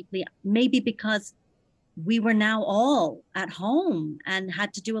so deeply. Maybe because we were now all at home and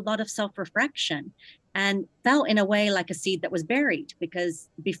had to do a lot of self-reflection, and felt in a way like a seed that was buried, because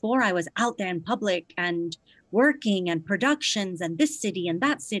before I was out there in public and working and productions and this city and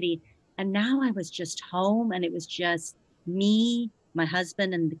that city. And now I was just home, and it was just me, my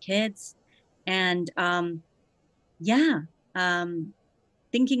husband, and the kids. And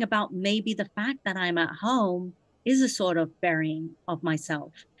thinking about maybe the fact that I'm at home is a sort of burying of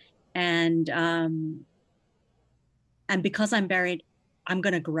myself. And because I'm buried, I'm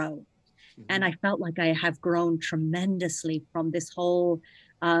going to grow. And I felt like I have grown tremendously from this whole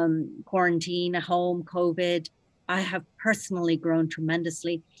quarantine, home, COVID. I have personally grown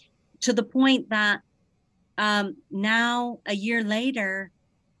tremendously, to the point that now, a year later,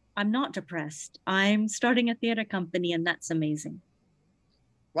 I'm not depressed. I'm starting a theater company, and that's amazing.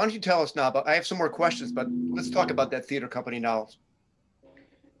 Why don't you tell us now about, I have some more questions, but let's talk about that theater company now.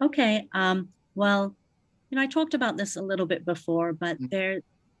 Okay. Well, I talked about this a little bit before, but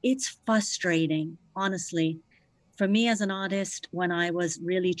it's frustrating, honestly, for me as an artist when I was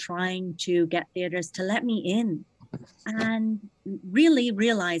really trying to get theaters to let me in and really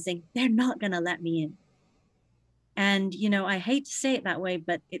realizing they're not going to let me in. And, I hate to say it that way,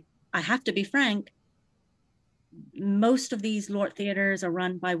 but I have to be frank. Most of these Lord theaters are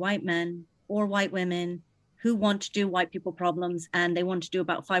run by white men or white women who want to do white people problems, and they want to do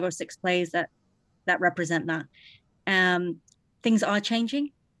about 5 or 6 plays that represent that. Things are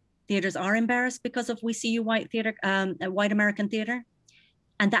changing. Theaters are embarrassed because of We See You White theater, white American theater,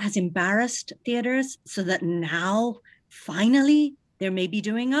 and that has embarrassed theaters so that now finally they may be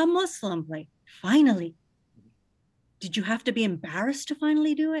doing a Muslim play. Finally, did you have to be embarrassed to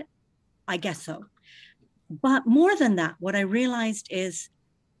finally do it? I guess so. But more than that, what I realized is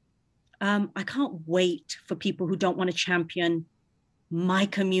I can't wait for people who don't want to champion my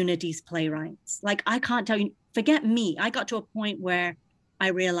community's playwrights. Like, I can't tell you, forget me. I got to a point where I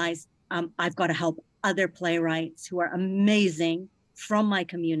realized I've got to help other playwrights who are amazing from my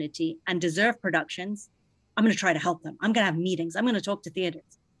community and deserve productions. I'm going to try to help them. I'm going to have meetings. I'm going to talk to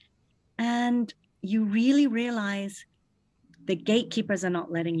theaters. And you really realize the gatekeepers are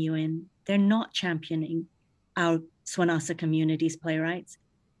not letting you in. They're not championing our Swanasa community's playwrights.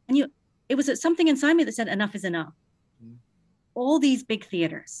 And it was something inside me that said, enough is enough. All these big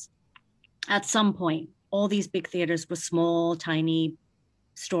theaters, at some point, all these big theaters were small, tiny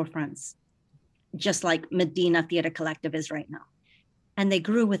storefronts, just like Medina Theater Collective is right now. And they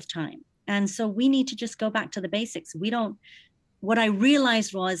grew with time. And so we need to just go back to the basics. What I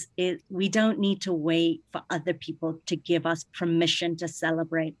realized was we don't need to wait for other people to give us permission to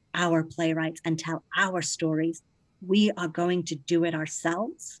celebrate our playwrights and tell our stories. We are going to do it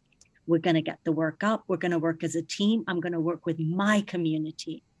ourselves. We're going to get the work up. We're going to work as a team. I'm going to work with my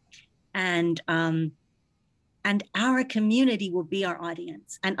community. And our community will be our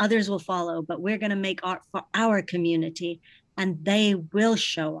audience, and others will follow, but we're going to make art for our community, and they will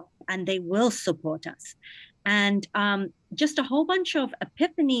show up and they will support us. And just a whole bunch of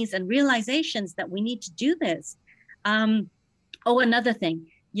epiphanies and realizations that we need to do this. Another thing,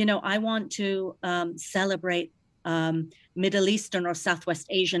 I want to celebrate Middle Eastern or Southwest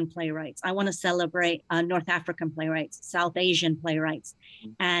Asian playwrights. I want to celebrate North African playwrights, South Asian playwrights.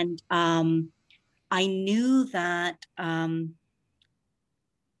 And I knew that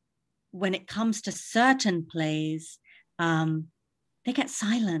when it comes to certain plays, they get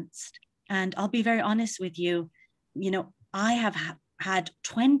silenced. And I'll be very honest with you, I have had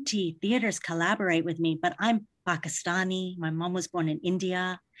 20 theaters collaborate with me, but I'm Pakistani. My mom was born in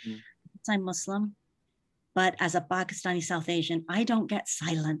India. I'm Muslim. But as a Pakistani South Asian, I don't get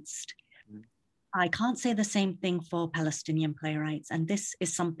silenced. I can't say the same thing for Palestinian playwrights. And this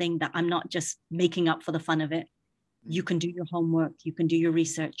is something that I'm not just making up for the fun of it. You can do your homework. You can do your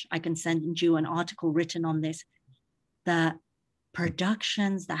research. I can send you an article written on this. The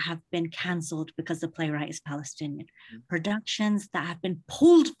productions that have been canceled because the playwright is Palestinian, productions that have been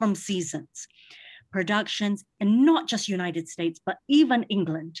pulled from seasons, productions in not just United States, but even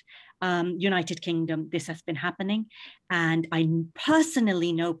England, United Kingdom, this has been happening. And I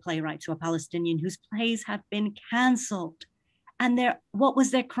personally know playwrights who are Palestinian whose plays have been canceled. And what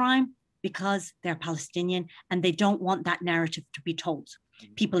was their crime? Because they're Palestinian and they don't want that narrative to be told.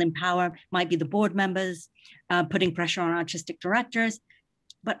 People in power might be the board members, putting pressure on artistic directors.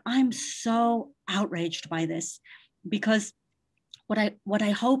 But I'm so outraged by this, because what I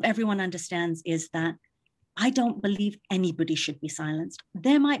hope everyone understands is that I don't believe anybody should be silenced.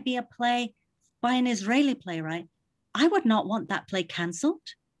 There might be a play by an Israeli playwright. I would not want that play canceled.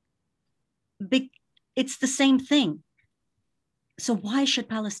 It's the same thing. So why should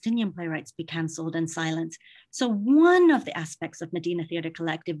Palestinian playwrights be canceled and silenced? So one of the aspects of Medina Theater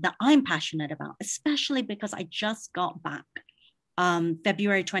Collective that I'm passionate about, especially because I just got back,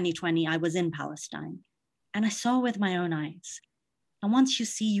 February 2020, I was in Palestine and I saw with my own eyes. And once you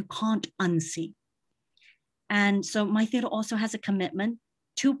see, you can't unsee. And so my theater also has a commitment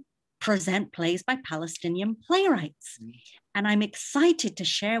to present plays by Palestinian playwrights. And I'm excited to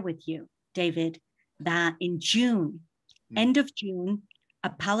share with you, David, that in June, end of June, a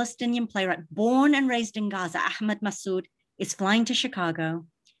Palestinian playwright born and raised in Gaza, Ahmed Massoud, is flying to Chicago.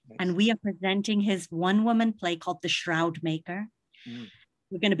 And we are presenting his one-woman play called The Shroud Maker.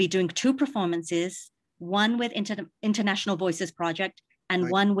 We're going to be doing 2 performances, one with International Voices Project and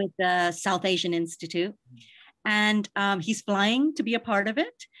one with the South Asian Institute. and he's flying to be a part of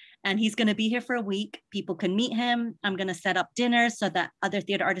it. And he's going to be here for a week. People can meet him. I'm going to set up dinners so that other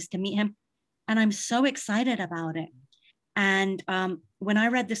theater artists can meet him. And I'm so excited about it. And when I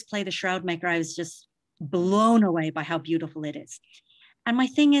read this play, The Shroud Maker, I was just blown away by how beautiful it is. And my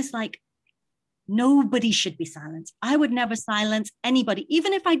thing is, like, nobody should be silenced. I would never silence anybody.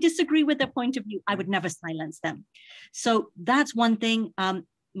 Even if I disagree with their point of view, I would never silence them. So that's one thing.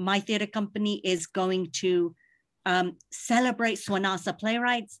 My theater company is going to celebrate Swanasa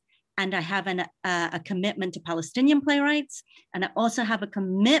playwrights. And I have a commitment to Palestinian playwrights. And I also have a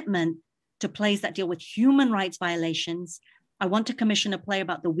commitment to plays that deal with human rights violations. I want to commission a play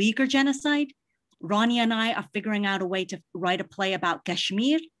about the Uyghur genocide. Ronnie and I are figuring out a way to write a play about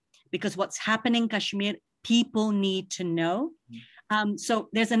Kashmir, because what's happening in Kashmir, people need to know. So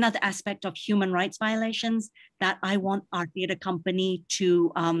there's another aspect of human rights violations that I want our theater company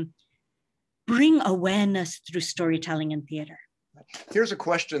to bring awareness through storytelling in theater. Here's a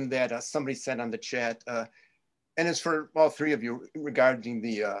question that somebody sent on the chat, and it's for all three of you regarding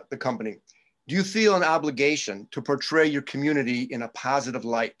the company. Do you feel an obligation to portray your community in a positive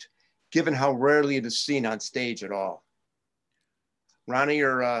light, given how rarely it is seen on stage at all? Ronnie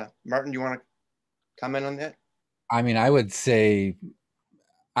or Martin, do you want to comment on that? I mean, I would say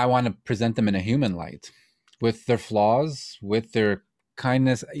I want to present them in a human light, with their flaws, with their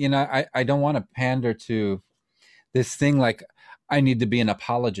kindness. You know, I don't want to pander to this thing like I need to be an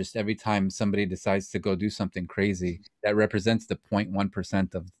apologist every time somebody decides to go do something crazy that represents the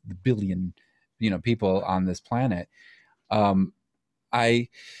 0.1% of the billion, people on this planet. One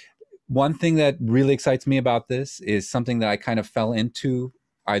thing that really excites me about this is something that I kind of fell into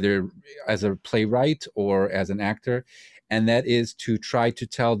either as a playwright or as an actor, and that is to try to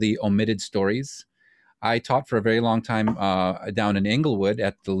tell the omitted stories. I taught for a very long time down in Inglewood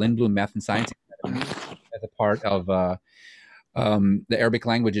at the Lindblom Math and Science Academy as a part of the Arabic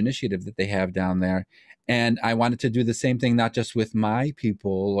language initiative that they have down there. And I wanted to do the same thing, not just with my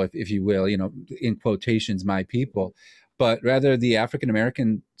people, if you will, in quotations, my people, but rather the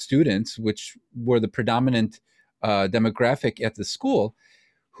African-American students, which were the predominant demographic at the school,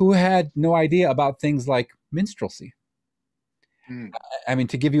 who had no idea about things like minstrelsy. I mean,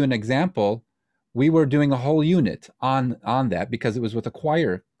 to give you an example, we were doing a whole unit on that because it was with a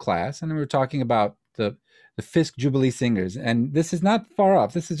choir class, and we were talking about the Fisk Jubilee Singers. And this is not far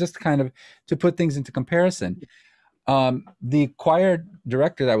off. This is just kind of to put things into comparison. The choir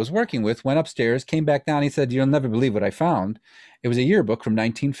director that I was working with went upstairs, came back down. He said, "You'll never believe what I found." It was a yearbook from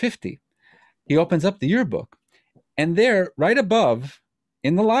 1950. He opens up the yearbook, and there, right above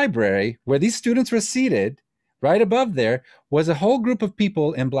in the library where these students were seated, right above there was a whole group of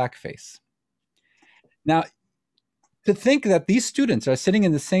people in blackface. Now, to think that these students are sitting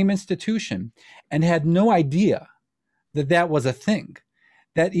in the same institution and had no idea that that was a thing,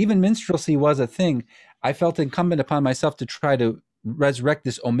 that even minstrelsy was a thing, I felt incumbent upon myself to try to resurrect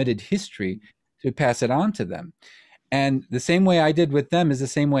this omitted history to pass it on to them. And the same way I did with them is the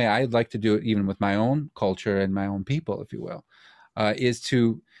same way I'd like to do it even with my own culture and my own people, if you will, is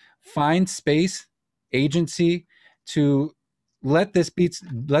to find space, agency to let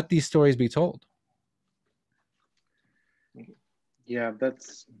these stories be told. Yeah,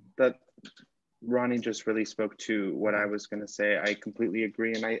 that Ronnie just really spoke to what I was going to say. I completely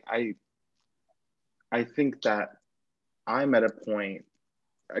agree. And I think that I'm at a point,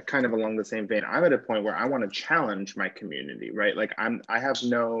 kind of along the same vein, I'm at a point where I want to challenge my community, right? Like I have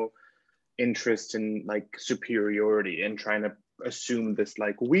no interest in like superiority and trying to assume this,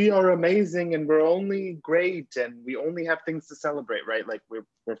 like, we are amazing and we're only great and we only have things to celebrate, right? Like we're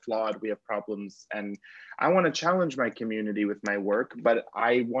flawed, we have problems. And I want to challenge my community with my work, but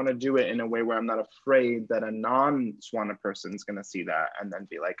I want to do it in a way where I'm not afraid that a non-Swana person is going to see that and then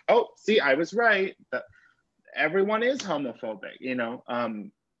be like, oh, see, I was right. That everyone is homophobic,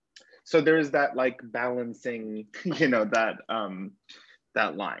 so there's that like balancing,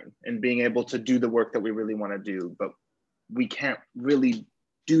 that line and being able to do the work that we really want to do, but we can't really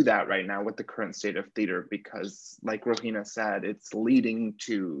do that right now with the current state of theater because, like Rohina said, it's leading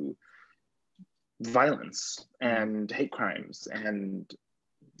to violence and hate crimes. And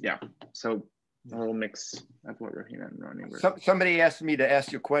yeah, so a little mix of what Rohina and Ronnie were. Somebody asked me to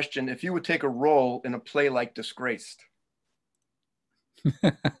ask you a question. If you would take a role in a play like Disgraced, you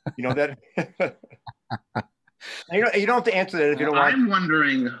know that? you don't have to answer that if you don't want. I'm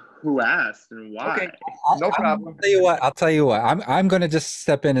wondering who asked and why. Okay, no problem. I'll tell you what. I'm going to just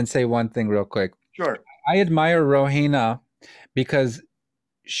step in and say one thing real quick. Sure. I admire Rohina because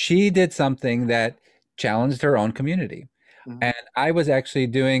she did something that challenged her own community. And I was actually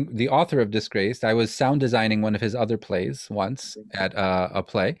doing the author of Disgraced. I was sound designing one of his other plays once at a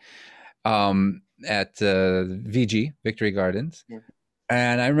play at VG, Victory Gardens. Yeah.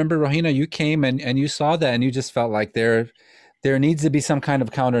 And I remember, Rohina, you came and you saw that, and you just felt like there needs to be some kind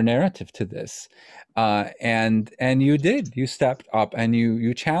of counter narrative to this. And you did. You stepped up and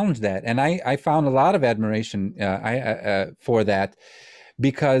you challenged that. And I found a lot of admiration for that,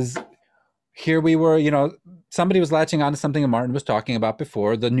 because here we were, somebody was latching on to something that Martin was talking about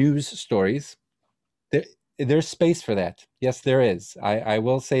before, the news stories. There's space for that. Yes, there is. I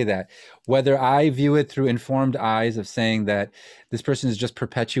will say that. Whether I view it through informed eyes of saying that this person is just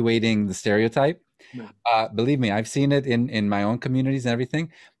perpetuating the stereotype, believe me, I've seen it in my own communities and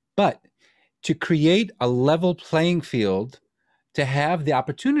everything. But to create a level playing field, to have the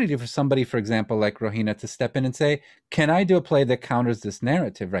opportunity for somebody, for example, like Rohina, to step in and say, can I do a play that counters this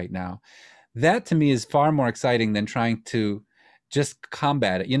narrative right now? That to me is far more exciting than trying to just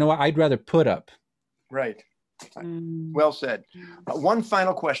combat it. You know what? I'd rather put up. Right. Well said. One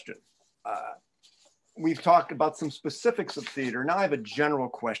final question. We've talked about some specifics of theater. Now I have a general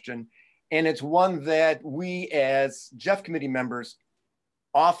question, and it's one that we as Jeff Committee members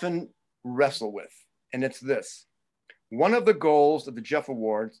often wrestle with, and it's this. One of the goals of the Jeff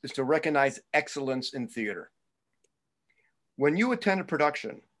Awards is to recognize excellence in theater. When you attend a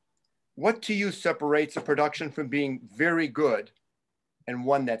production, what to you separates a production from being very good and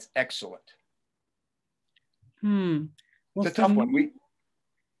one that's excellent? Well, it's a tough one.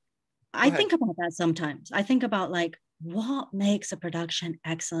 I think about that sometimes. I think about like, what makes a production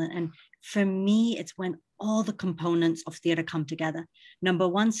excellent? And for me, it's when all the components of theater come together. Number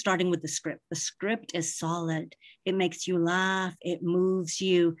one, starting with the script. The script is solid. It makes you laugh. It moves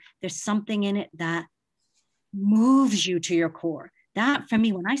you. There's something in it that moves you to your core. That, for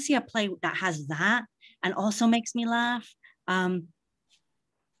me, when I see a play that has that and also makes me laugh,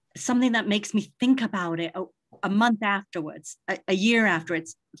 something that makes me think about it a month afterwards, a year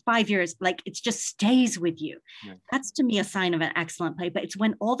afterwards, 5 years, like it just stays with you. Yeah. That's to me a sign of an excellent play, but it's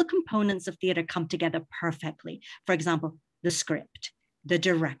when all the components of theater come together perfectly. For example, the script, the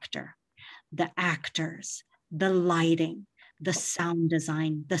director, the actors, the lighting, the sound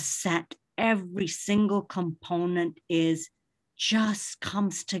design, the set, every single component just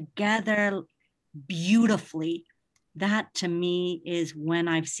comes together beautifully. That to me is when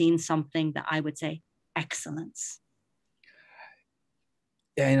I've seen something that I would say excellence.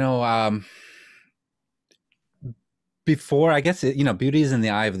 Yeah, before, I guess, beauty is in the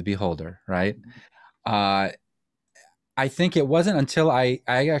eye of the beholder, right? I think it wasn't until I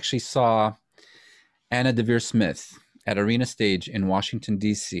actually saw Anna Devere Smith at Arena Stage in Washington,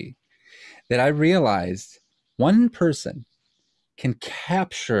 D.C., that I realized one person can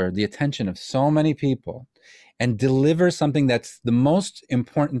capture the attention of so many people and deliver something that's the most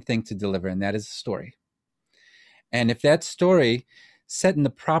important thing to deliver, and that is a story. And if that story set in the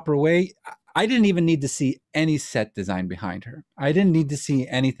proper way, I didn't even need to see any set design behind her. I didn't need to see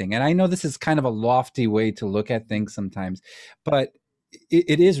anything. And I know this is kind of a lofty way to look at things sometimes, but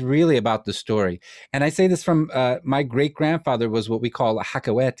it is really about the story. And I say this from my great-grandfather was what we call a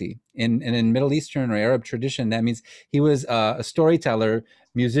hakawati. In Middle Eastern or Arab tradition, that means he was a storyteller,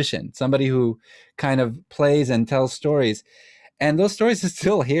 musician, somebody who kind of plays and tells stories. And those stories are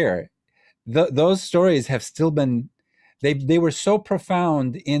still here. Those stories have still been, they were so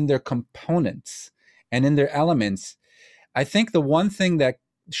profound in their components and in their elements. I think the one thing that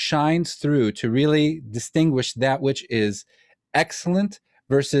shines through to really distinguish that which is excellent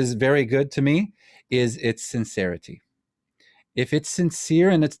versus very good to me is its sincerity. If it's sincere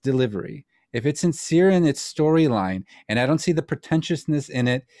in its delivery, if it's sincere in its storyline, and I don't see the pretentiousness in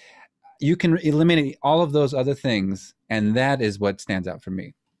it, you can eliminate all of those other things, and that is what stands out for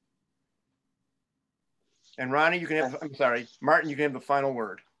me. And Ronnie, Martin, you can have the final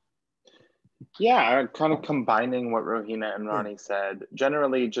word. Yeah, kind of combining what Rohina and Ronnie said,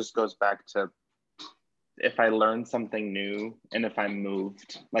 generally just goes back to if I learn something new and if I'm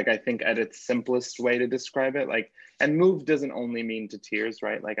moved. Like, I think at its simplest way to describe it, like, and moved doesn't only mean to tears,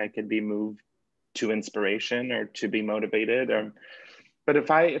 right? Like, I could be moved to inspiration or to be motivated, but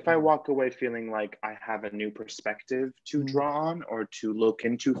if I walk away feeling like I have a new perspective to draw on or to look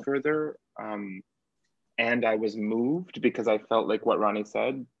into further, and I was moved because I felt like what Ronnie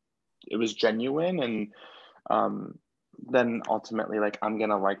said, it was genuine, and then ultimately, like, I'm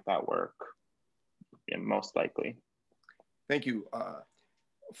gonna like that work, most likely. Thank you.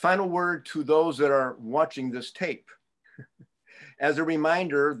 Final word to those that are watching this tape. As a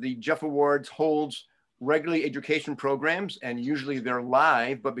reminder, the Jeff Awards holds regularly education programs, and usually they're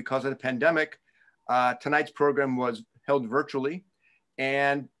live, but because of the pandemic, tonight's program was held virtually.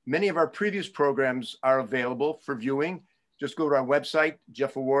 And many of our previous programs are available for viewing. Just go to our website,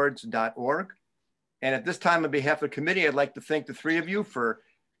 jeffawards.org. And at this time, on behalf of the committee, I'd like to thank the three of you for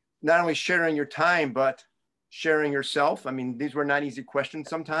not only sharing your time, but sharing yourself. I mean, these were not easy questions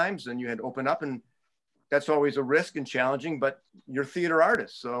sometimes, and you had to open up, and that's always a risk and challenging, but you're theater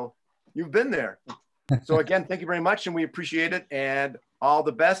artists, so you've been there. So again, thank you very much, and we appreciate it, and all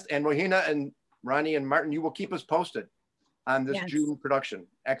the best. And Rohina and Ronnie and Martin, you will keep us posted on this June production.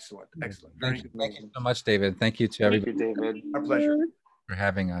 Excellent, excellent. Very good. Thank you so much, David. Thank you to everybody. Thank you, David. Our pleasure. For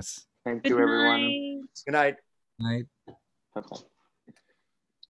having us. Thank you, everyone. Good night. Night. Bye-bye.